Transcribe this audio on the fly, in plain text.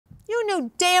You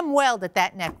knew damn well that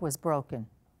that neck was broken.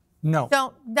 No.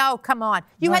 No, come on.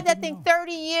 You had that thing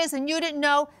 30 years and you didn't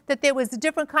know that there was a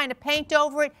different kind of paint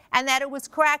over it and that it was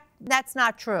cracked? That's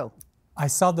not true. I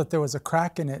saw that there was a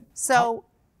crack in it. So,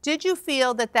 did you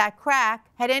feel that that crack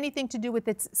had anything to do with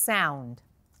its sound?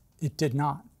 It did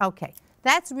not. Okay.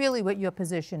 That's really what your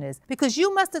position is. Because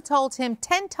you must have told him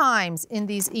 10 times in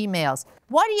these emails,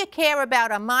 what do you care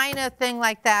about a minor thing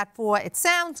like that for? It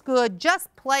sounds good,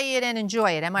 just play it and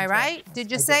enjoy it. Am I right? Yes,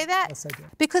 Did you say that? Yes, I did.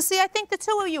 Because see, I think the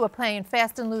two of you are playing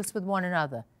fast and loose with one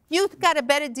another. You got a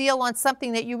better deal on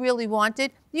something that you really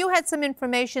wanted. You had some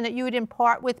information that you didn't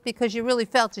part with because you really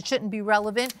felt it shouldn't be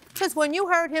relevant. Because when you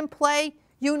heard him play,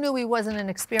 you knew he wasn't an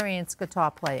experienced guitar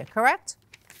player, correct?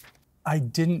 I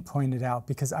didn't point it out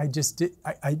because I just did.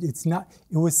 It's not.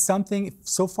 It was something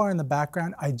so far in the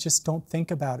background. I just don't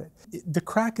think about it. The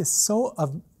crack is so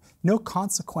of no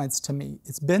consequence to me.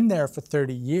 It's been there for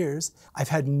 30 years. I've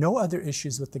had no other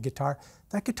issues with the guitar.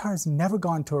 That guitar has never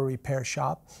gone to a repair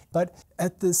shop. But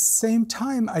at the same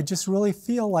time, I just really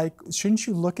feel like, shouldn't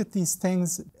you look at these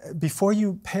things before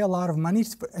you pay a lot of money?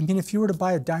 I mean, if you were to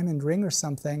buy a diamond ring or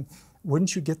something,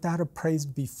 wouldn't you get that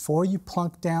appraised before you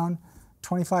plunk down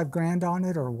 25 grand on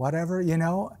it or whatever, you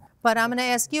know? But I'm going to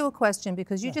ask you a question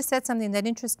because you just said something that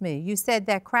interests me. You said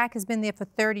that crack has been there for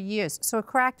 30 years. So it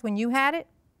cracked when you had it?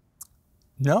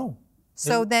 No.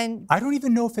 So then... I don't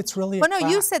even know if it's really a crack. Well, no,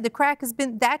 you said the crack has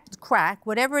been, that crack,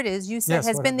 whatever it is, you said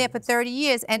has been there for 30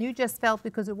 years, and you just felt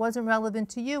because it wasn't relevant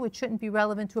to you, it shouldn't be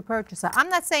relevant to a purchaser. I'm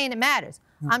not saying it matters.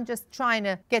 I'm just trying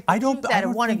to get the truth out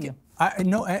of one of you.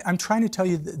 I'm trying to tell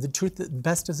you the truth the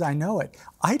best as I know it.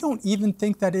 I don't even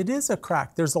think that it is a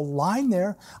crack. There's a line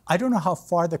there. I don't know how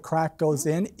far the crack goes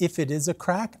in. If it is a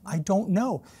crack, I don't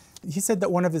know. He said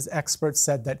that one of his experts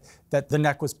said that the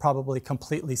neck was probably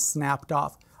completely snapped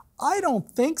off. I don't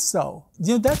think so.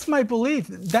 You know, that's my belief.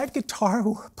 That guitar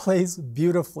plays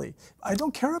beautifully. I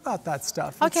don't care about that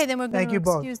stuff. Okay, then we're going to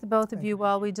excuse the both of you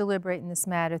while we deliberate in this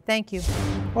matter. Thank you.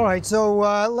 All right, so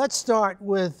let's start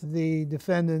with the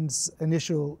defendant's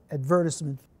initial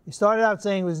advertisement. He started out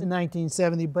saying it was in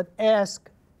 1970, but ask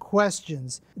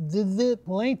questions. Did the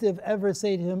plaintiff ever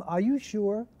say to him, are you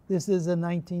sure this is a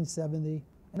 1970?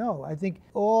 No, I think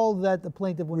all that the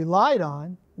plaintiff relied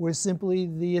on was simply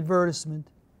the advertisement.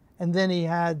 And then he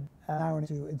had an hour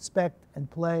to inspect and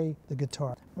play the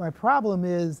guitar. My problem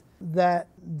is that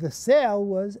the sale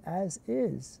was as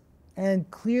is and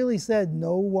clearly said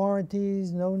no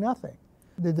warranties, no nothing.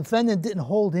 The defendant didn't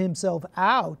hold himself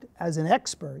out as an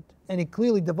expert, and he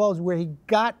clearly divulged where he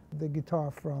got the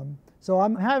guitar from. So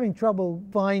I'm having trouble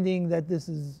finding that this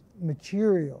is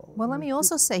material. Well, let me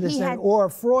also say he had... Or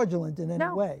fraudulent in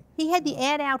any way. He had the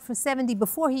ad out for 70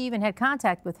 before he even had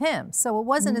contact with him. So it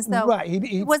wasn't as though... Right.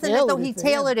 It wasn't as though he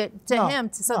tailored it to him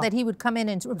so that he would come in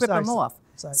and rip him off.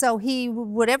 So he,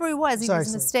 whatever he was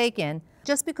mistaken.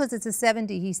 Just because it's a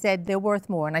 70, he said they're worth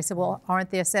more. And I said, well, aren't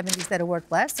there 70s that are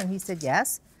worth less? And he said,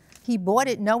 yes. He bought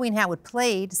it knowing how it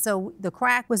played, so the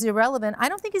crack was irrelevant. I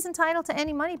don't think he's entitled to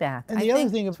any money back. And the other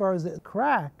thing, as far as the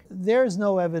crack, there's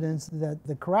no evidence that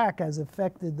the crack has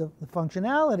affected the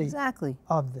functionality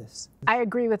of this. I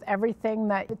agree with everything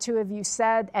that the two of you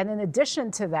said. And in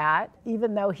addition to that,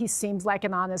 even though he seems like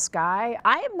an honest guy,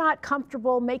 I am not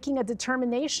comfortable making a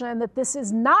determination that this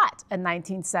is not a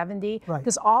 1970,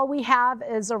 because all we have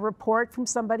is a report from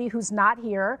somebody who's not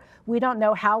here. We don't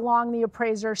know how long the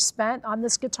appraiser spent on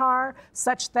this guitar,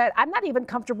 such that I'm not even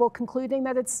comfortable concluding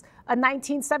that it's a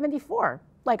 1974.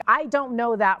 Like, I don't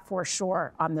know that for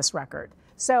sure on this record.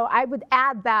 So I would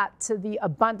add that to the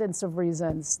abundance of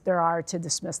reasons there are to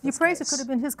dismiss this case. The appraiser could have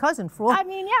been his cousin for all. I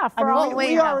mean, yeah, for all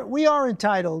we are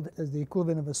entitled, as the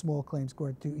equivalent of a small claims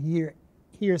court, to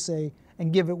hearsay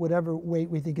and give it whatever weight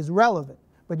we think is relevant.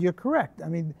 But you're correct. I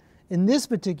mean, in this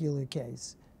particular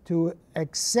case, to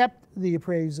accept the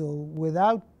appraisal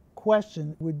without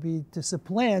question would be to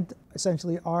supplant,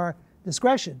 essentially, our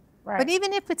discretion. Right. But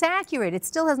even if it's accurate, it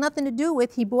still has nothing to do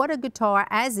with he bought a guitar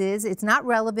as is. It's not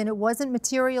relevant. It wasn't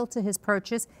material to his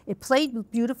purchase. It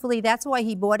played beautifully. That's why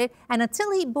he bought it. And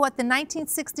until he bought the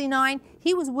 1969,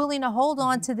 he was willing to hold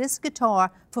on to this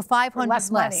guitar for $500 less.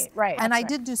 Money. Right. And I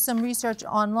did do some research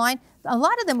online. A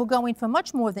lot of them were going for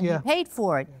much more than he paid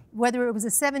for it, whether it was a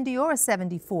 70 or a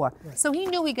 74. So he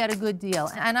knew he got a good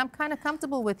deal. And I'm kind of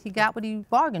comfortable with he got what he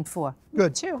bargained for.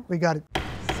 Good. We got it.